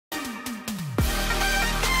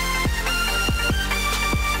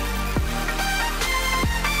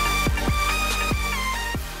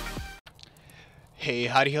Hey,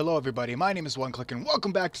 howdy, hello everybody, my name is One.Click and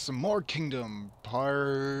welcome back to some more Kingdom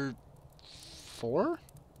Part 4,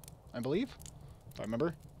 I believe, if I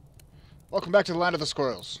remember. Welcome back to the Land of the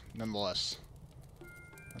Squirrels, nonetheless.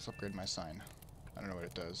 Let's upgrade my sign. I don't know what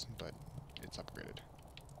it does, but it's upgraded.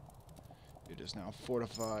 It is now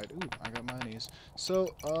fortified. Ooh, I got minis.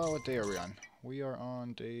 So, what day are we on? We are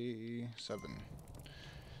on day 7.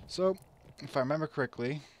 So, if I remember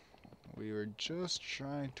correctly, we were just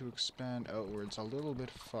trying to expand outwards a little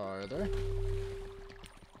bit farther.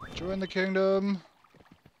 Join the kingdom!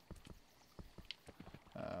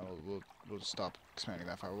 We'll stop expanding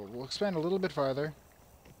that far. We'll expand a little bit farther.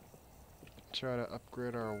 Try to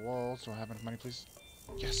upgrade our walls. Do I have enough money, please?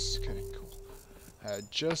 Yes! Okay, cool.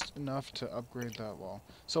 Just enough to upgrade that wall.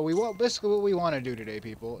 So basically what we want to do today,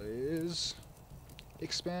 people, is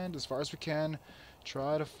expand as far as we can.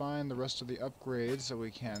 Try to find the rest of the upgrades that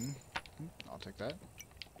we can. I'll take that.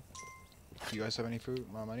 Do you guys have any food?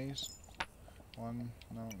 Monies? One?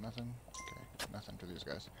 No, nothing? Okay, nothing for these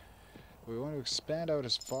guys. We want to expand out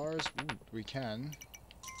as far as we can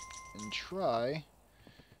and try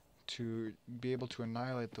to be able to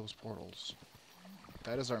annihilate those portals.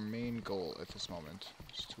 That is our main goal at this moment,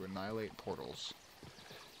 is to annihilate portals.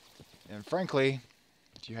 And frankly,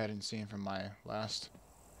 if you hadn't seen from my last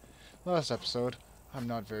episode, I'm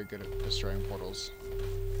not very good at destroying portals.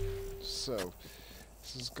 So,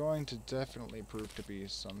 this is going to definitely prove to be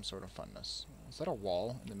some sort of funness. Is that a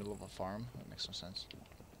wall in the middle of a farm? That makes no sense.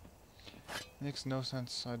 Makes no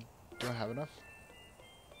sense. Do I have enough?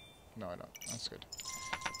 No, I don't. That's good.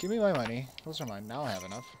 Give me my money. Those are mine. Now I have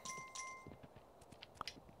enough.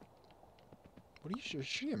 What are you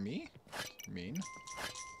shooting at me? Mean.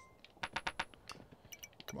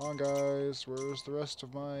 Come on, guys. Where's the rest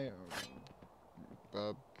of my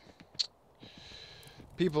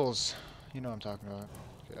peoples? You know what I'm talking about.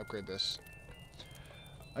 Okay, upgrade this.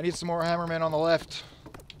 I need some more hammermen on the left.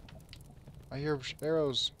 I hear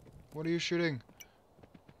arrows. What are you shooting?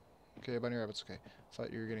 Okay, bunny rabbits, okay.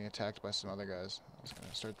 Thought you were getting attacked by some other guys. I was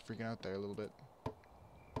gonna start freaking out there a little bit.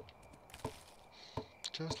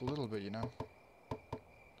 Just a little bit, you know.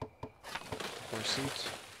 Poor seat.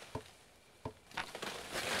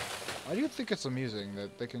 I do think it's amusing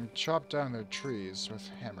that they can chop down their trees with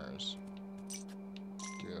hammers.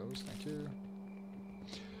 Thank you.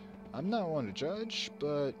 I'm not one to judge,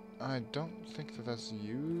 but I don't think that that's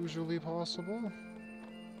usually possible.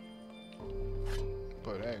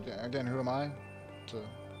 But again, who am I to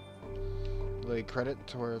lay credit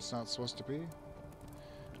to where it's not supposed to be?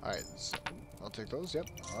 Alright, so I'll take those, yep.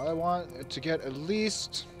 I want to get at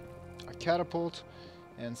least a catapult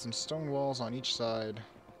and some stone walls on each side.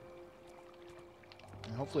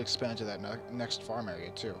 And hopefully expand to that next farm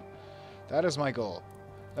area, too. That is my goal.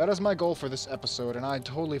 That is my goal for this episode, and I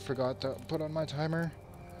totally forgot to put on my timer.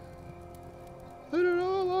 I don't know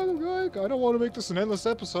how long I'm going. I don't want to make this an endless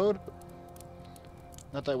episode.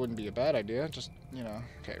 Not that wouldn't be a bad idea, just, you know.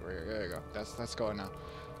 Okay, there you go. That's going now.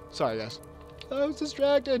 Sorry, guys. I was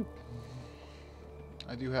distracted.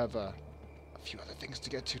 I do have a few other things to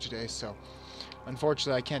get to today, so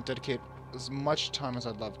unfortunately I can't dedicate as much time as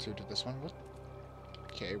I'd love to this one. What?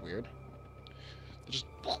 Okay, weird. Just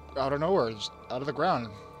out of nowhere, just out of the ground.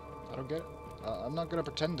 I don't get it. I'm not gonna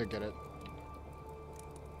pretend to get it.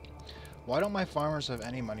 Why don't my farmers have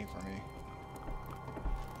any money for me?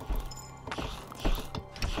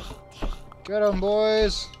 Get 'em,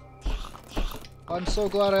 boys! I'm so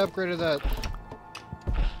glad I upgraded that.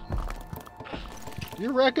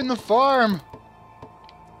 You're wrecking the farm!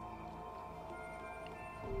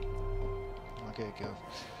 Okay, go.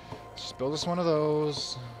 Just build us one of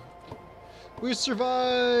those. We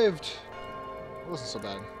survived! It wasn't so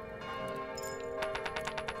bad.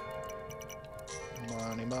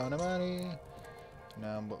 Money, money, money.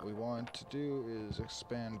 Now what we want to do is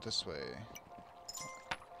expand this way.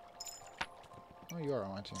 Oh, you are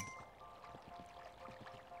on my team.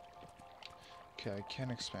 Okay, I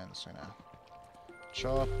can expand this way now.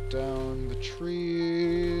 Chop down the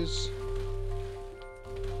trees.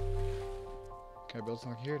 Can I build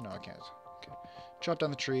something here? No, I can't. Okay. Chop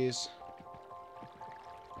down the trees.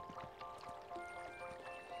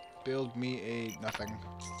 Build me a nothing.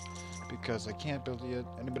 Because I can't build it yet.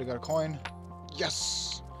 Anybody got a coin?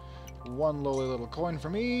 Yes! One lowly little coin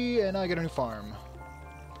for me, and I get a new farm.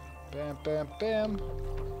 Bam, bam, bam.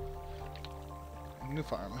 New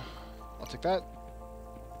farm. I'll take that.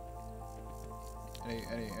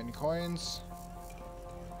 Any coins?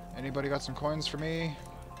 Anybody got some coins for me?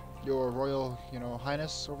 Your royal,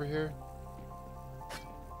 highness over here?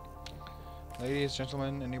 Ladies,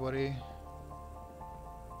 gentlemen, anybody?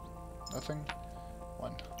 Nothing?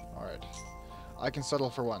 One. Alright. I can settle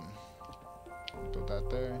for one. Put that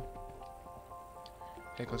there.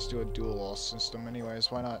 Heck, let's do a dual wall system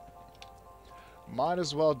anyways. Why not? Might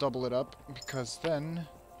as well double it up, because then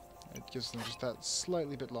it gives them just that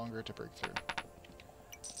slightly bit longer to break through.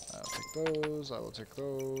 I'll take those. I will take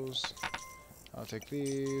those. I'll take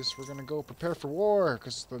these. We're gonna go prepare for war,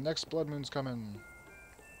 because the next blood moon's coming.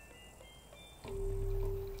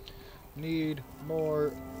 Need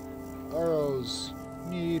more arrows.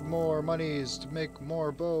 Need more monies to make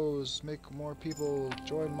more bows. Make more people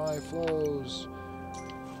join my flows.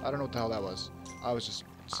 I don't know what the hell that was. I was just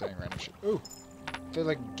saying random shit. Ooh! They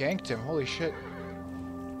like ganked him. Holy shit.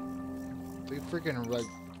 They freaking like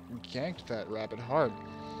ganked that rabbit hard.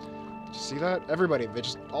 Did you see that? Everybody, they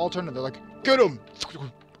just all turned and they're like, get him!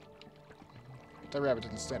 That rabbit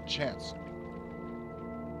didn't stand a chance.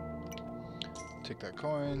 Take that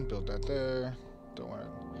coin, build that there. Don't want to.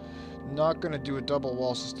 Not gonna do a double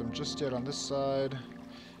wall system just yet on this side.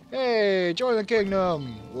 Hey, join the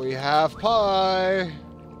kingdom! We have pie!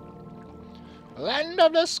 Land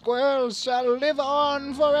of the squirrels shall live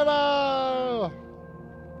on forever!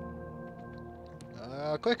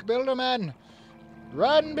 Quick, Builderman!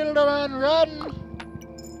 Run, Builderman, run!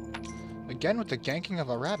 Again with the ganking of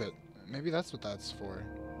a rabbit. Maybe that's what that's for.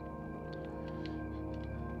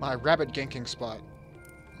 My rabbit ganking spot.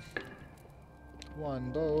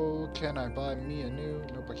 One bow. Can I buy me a new?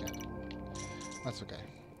 Nope, I can't. That's okay.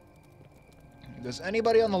 Does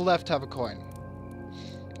anybody on the left have a coin?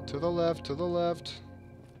 To the left, to the left.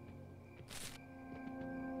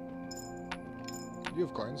 You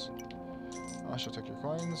have coins. I shall take your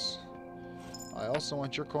coins. I also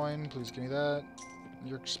want your coin. Please give me that.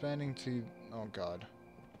 You're expanding to... Oh, God.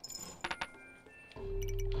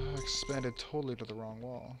 Expanded totally to the wrong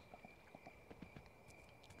wall.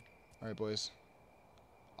 Alright, boys.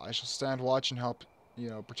 I shall stand watch and help, you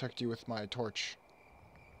know, protect you with my torch.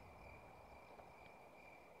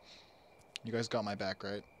 You guys got my back,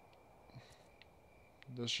 right?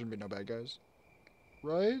 There shouldn't be no bad guys.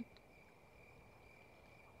 Right?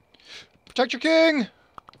 Protect your king!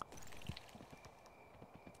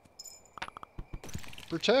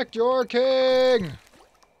 Protect your king!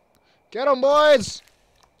 Get him, boys!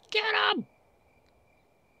 Get him!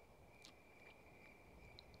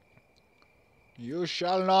 You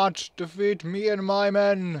shall not defeat me and my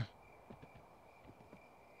men.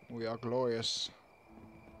 We are glorious.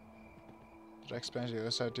 Did I expand to the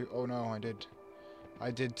other side too? Oh no, I did. I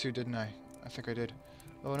did too, didn't I? I think I did.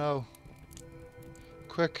 Oh no.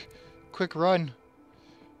 Quick. Quick, run.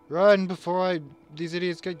 Run before these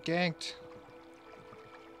idiots get ganked.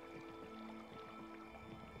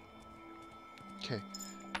 Okay.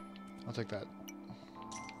 I'll take that.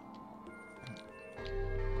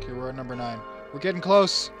 Okay, we're at number 9. We're getting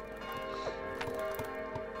close.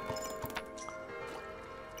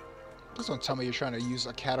 Please don't tell me you're trying to use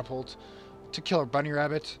a catapult to kill a bunny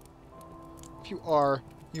rabbit. If you are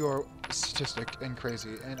statistic and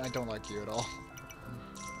crazy, and I don't like you at all.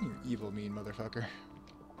 You evil, mean motherfucker.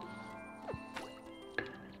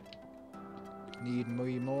 Need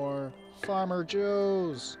me more Farmer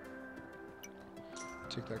Joes.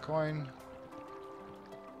 Take that coin.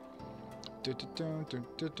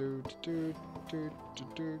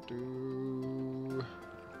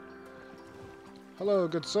 Hello,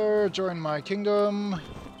 good sir. Join my kingdom.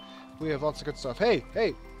 We have lots of good stuff. Hey,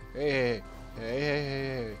 hey, hey, hey, hey, hey,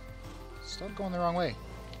 hey, hey. Stop going the wrong way.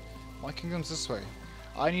 My kingdom's this way.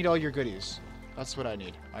 I need all your goodies. That's what I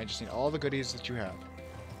need. I just need all the goodies that you have.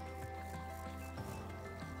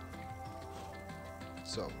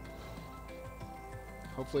 So,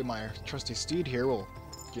 hopefully my trusty steed here will,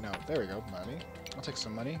 you know, there we go, money. I'll take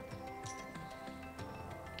some money.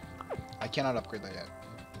 I cannot upgrade that yet.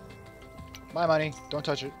 My money, don't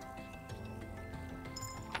touch it.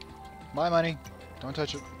 My money, don't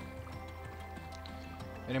touch it.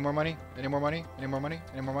 Any more money? Any more money? Any more money?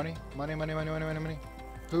 Any more money? Money, money, money, money, money, money.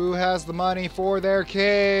 Who has the money for their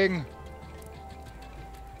king?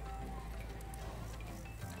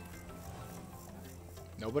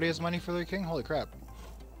 Nobody has money for their king? Holy crap.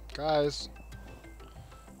 Guys,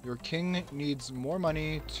 your king needs more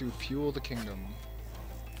money to fuel the kingdom.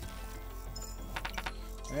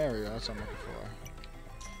 There we go, that's what I'm looking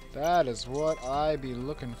for. That is what I be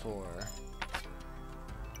looking for.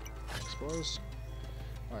 Thanks, boys.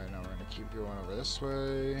 Alright, now we're gonna keep going over this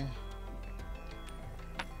way.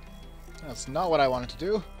 That's not what I wanted to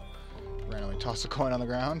do. Randomly toss a coin on the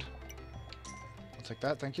ground. I'll take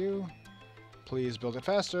that, thank you. Please build it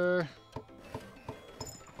faster.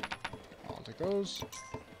 I'll take those.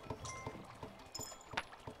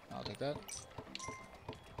 I'll take that.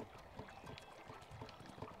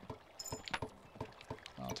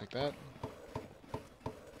 that.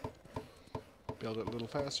 Build it a little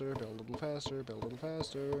faster, build a little faster, build a little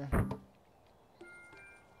faster.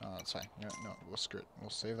 Oh, that's fine. Yeah, no, we'll screw it. We'll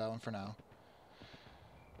save that one for now.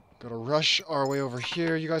 Gotta rush our way over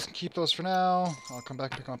here. You guys can keep those for now. I'll come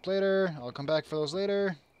back and pick them up later. I'll come back for those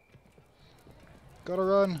later. Gotta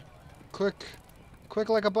run. Quick. Quick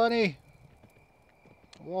like a bunny.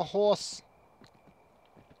 Or a horse.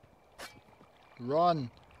 Run.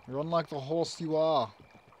 Run like the horse you are.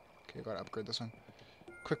 Okay, gotta upgrade this one.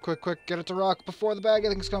 Quick, quick, quick. Get it to rock before the bad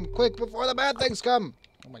things come. Quick, before the bad things come.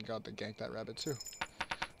 Oh my god, they ganked that rabbit too.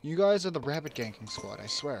 You guys are the rabbit ganking squad, I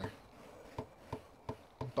swear.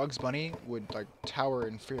 Bugs Bunny would, like, tower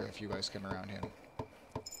in fear if you guys came around him.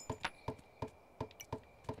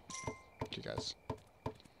 Okay, guys.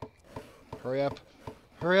 Hurry up.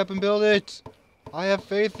 Hurry up and build it! I have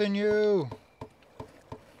faith in you!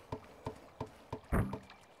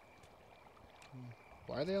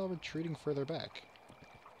 Why are they all retreating further back?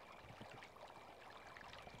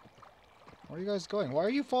 Where are you guys going? Why are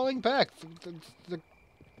you falling back?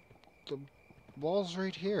 The wall's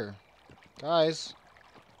right here. Guys.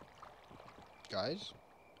 Guys?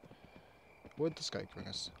 What did this guy bring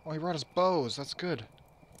us? Oh, he brought us bows. That's good.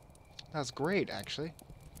 That's great, actually.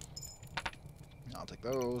 I'll take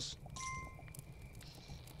those.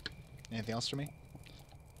 Anything else for me?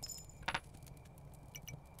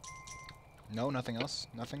 No, nothing else?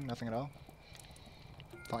 Nothing? Nothing at all?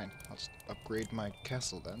 Fine. I'll just upgrade my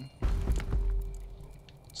castle then.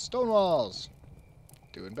 Stone walls!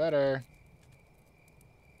 Doing better.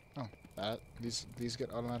 Oh, these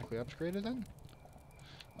get automatically upgraded then?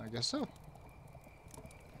 I guess so.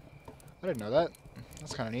 I didn't know that.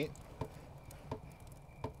 That's kind of neat.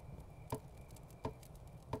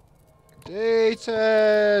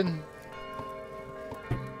 Dayton!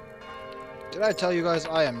 Did I tell you guys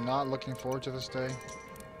I am not looking forward to this day?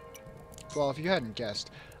 Well, if you hadn't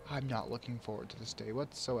guessed, I'm not looking forward to this day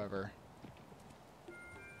whatsoever.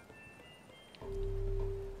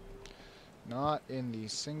 Not in the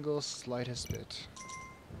single slightest bit.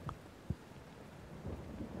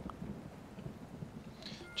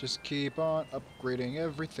 Just keep on upgrading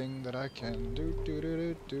everything that I can do.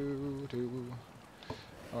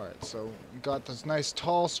 Alright, so we got this nice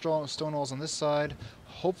tall stone walls on this side.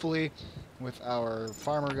 Hopefully, with our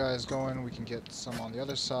farmer guys going, we can get some on the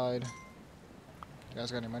other side. You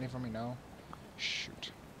guys got any money for me? No?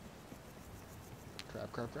 Shoot.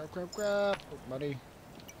 Crap, crap, crap, crap, crap. Oh, money.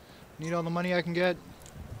 Need all the money I can get.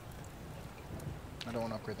 I don't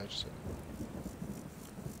want to upgrade that just yet.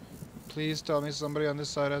 Please tell me somebody on this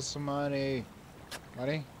side has some money.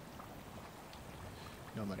 Money?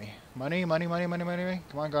 No money. Money, money, money, money, money.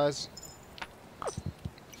 Come on, guys.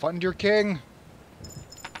 Fund your king.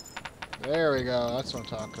 There we go. That's what I'm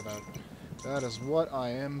talking about. That is what I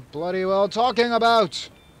am bloody well talking about.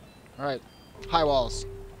 Alright. High walls.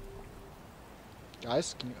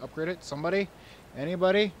 Guys, can you upgrade it? Somebody?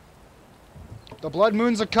 Anybody? The blood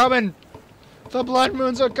moons are coming! The blood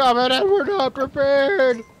moons are coming and we're not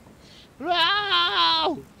prepared!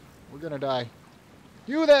 No! We're gonna die.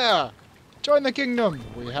 You there! Join the kingdom!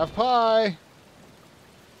 We have pie!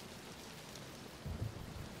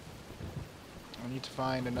 I need to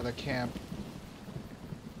find another camp.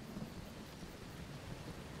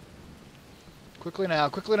 Quickly now,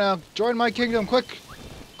 quickly now! Join my kingdom, quick!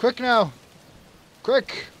 Quick now!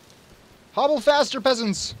 Quick! Hobble faster,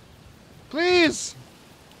 peasants! Please!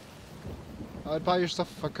 I'd buy your stuff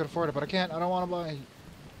if I could afford it, but I can't. I don't want to buy.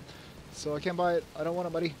 So I can't buy it. I don't want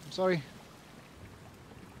it, buddy. I'm sorry.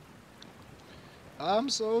 I'm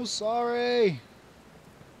so sorry.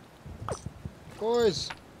 Boys,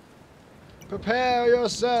 prepare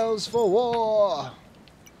yourselves for war.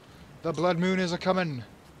 The blood moon is a-coming.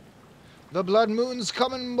 The blood moon's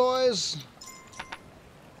coming, boys.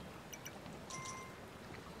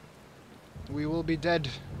 We will be dead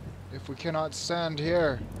if we cannot stand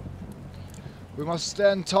here. We must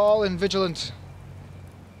stand tall and vigilant.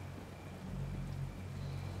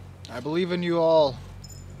 I believe in you all.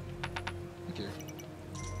 Thank you.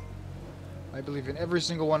 I believe in every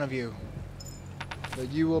single one of you. That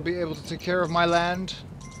you will be able to take care of my land.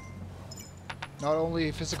 Not only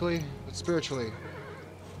physically, but spiritually.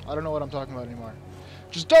 I don't know what I'm talking about anymore.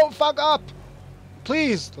 Just don't fuck up!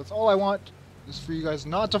 Please! That's all I want. Is for you guys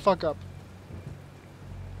not to fuck up.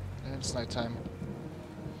 And it's nighttime.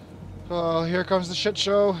 Oh, here comes the shit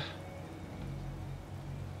show.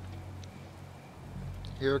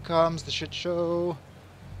 Here comes the shit show.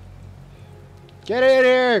 Get in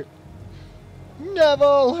here!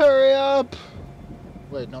 Neville, hurry up!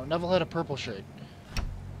 Wait, no, Neville had a purple shirt.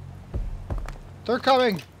 They're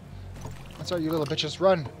coming! That's right, you little bitches,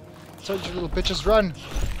 run! Told you little bitches, run!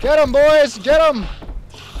 Get him, boys! Get him!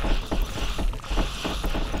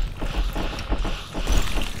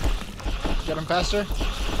 Get him faster.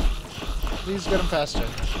 Please get him faster.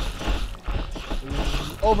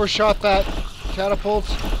 Overshot that catapult.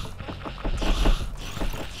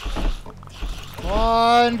 Come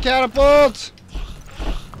on, catapult!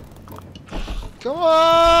 Come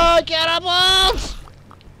on, catapult!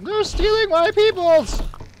 They're stealing my peoples!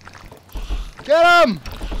 Get them!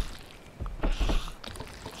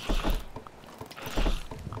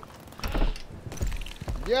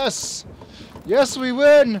 Yes! Yes, we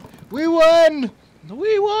win! We won!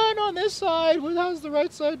 We won on this side! How's the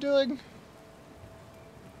right side doing?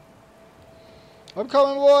 I'm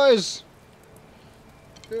coming, boys!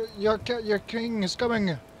 Your king is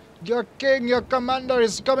coming! Your king, your commander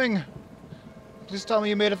is coming! Please tell me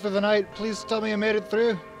you made it through the night. Please tell me you made it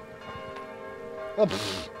through. Oh,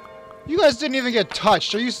 pfft. You guys didn't even get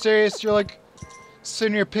touched. Are you serious? You're like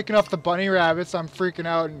sitting here picking up the bunny rabbits. I'm freaking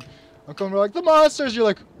out and I'm coming like, the monsters! You're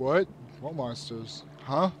like, what? What monsters?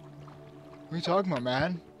 Huh? What are you talking about,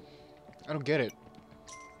 man? I don't get it.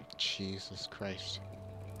 Jesus Christ.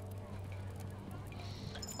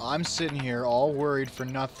 I'm sitting here all worried for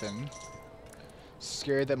nothing.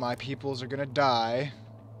 Scared that my peoples are gonna die.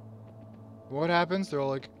 What happens? They're all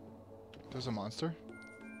like, there's a monster?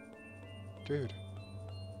 Dude.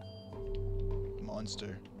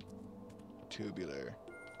 Monster. Tubular.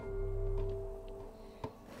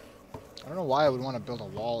 I don't know why I would want to build a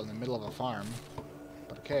wall in the middle of a farm.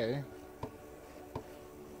 But okay.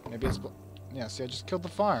 Maybe it's... Yeah, see, I just killed the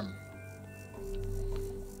farm.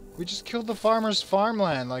 We just killed the farmer's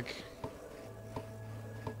farmland, like...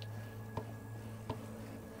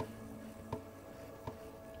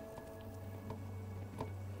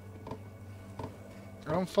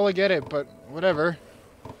 I don't fully get it, but whatever.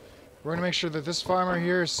 We're gonna make sure that this farmer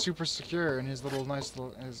here is super secure in his little nice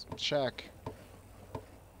little his shack.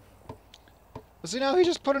 But see, now he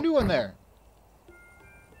just put a new one there.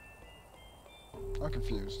 I'm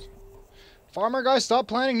confused. Farmer guys, stop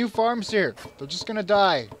planting new farms here. They're just gonna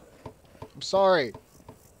die. I'm sorry.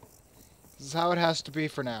 This is how it has to be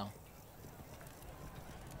for now.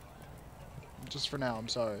 Just for now, I'm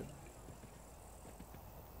sorry.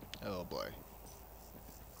 Oh boy.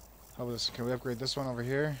 How about this? Can we upgrade this one over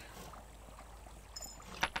here?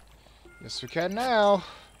 Yes, we can now.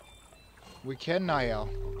 We can now.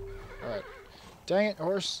 Alright. Dang it,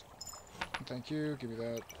 horse. Thank you. Give me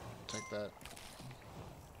that. Take that.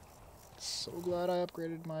 So glad I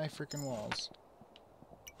upgraded my freaking walls.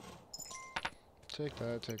 Take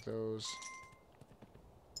that. Take those.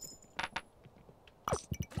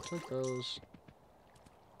 Take those.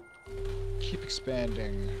 Keep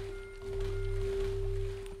expanding.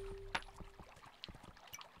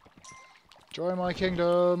 Join my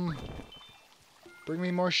kingdom. Bring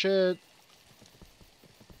me more shit.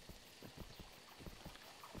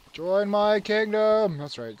 Join my kingdom.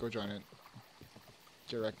 That's right. Go join it.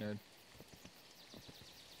 Get wrecked, nerd.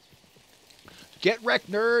 Get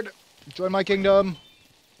wrecked, nerd. Join my kingdom.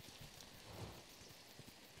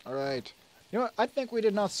 Alright. You know what? I think we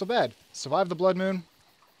did not so bad. Survived the blood moon.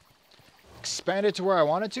 Expanded to where I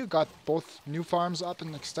wanted to. Got both new farms up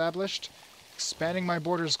and established. Expanding my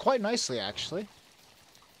borders quite nicely, actually.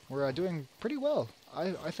 We're doing pretty well,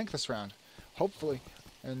 I think, this round. Hopefully.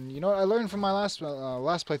 And you know what I learned from my last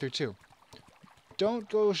playthrough, too. Don't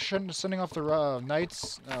go sending off the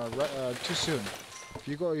knights too soon. If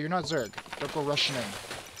you go, you're not Zerg. Don't go rushing in.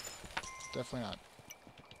 Definitely not.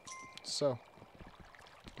 So,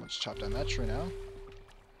 let's chop down that tree now.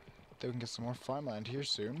 Then we can get some more farmland here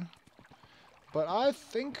soon. But I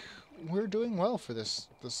think we're doing well for this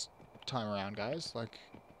time around, guys. Like,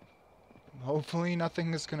 hopefully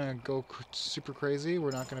nothing is gonna go super crazy.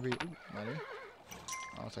 We're not gonna be... Ooh, money.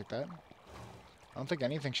 I'll take that. I don't think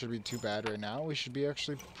anything should be too bad right now. We should be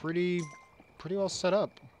actually pretty well set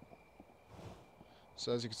up.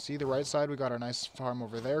 So as you can see, the right side, we got our nice farm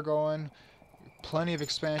over there going. Plenty of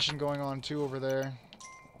expansion going on too over there.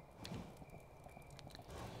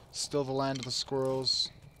 Still the land of the squirrels.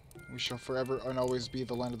 We shall forever and always be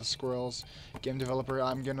the land of the squirrels. Game developer,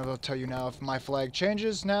 I'm gonna tell you now, if my flag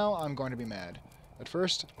changes now, I'm going to be mad. At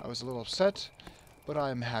first, I was a little upset, but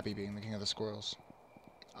I'm happy being the king of the squirrels.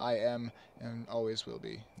 I am, and always will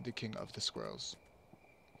be, the king of the squirrels.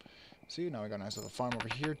 See, now we got a nice little farm over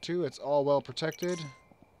here too. It's all well protected.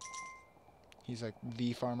 He's like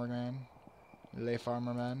the farmer man. Le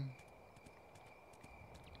farmer man.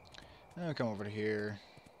 And we come over to here.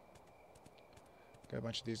 Got a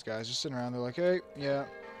bunch of these guys just sitting around. They're like, hey, yeah.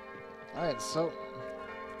 Alright, so...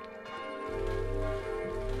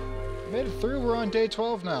 made it through. We're on day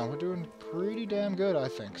 12 now. We're doing pretty damn good, I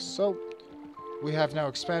think. So, we have now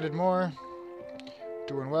expanded more.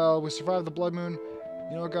 Doing well. We survived the blood moon.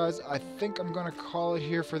 You know what, guys? I think I'm going to call it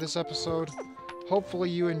here for this episode. Hopefully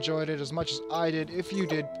you enjoyed it as much as I did. If you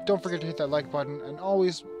did, don't forget to hit that like button. And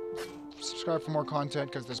always subscribe for more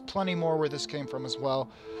content, because there's plenty more where this came from as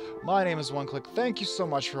well. My name is One.Click. Thank you so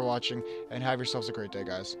much for watching, and have yourselves a great day,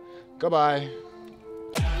 guys. Goodbye.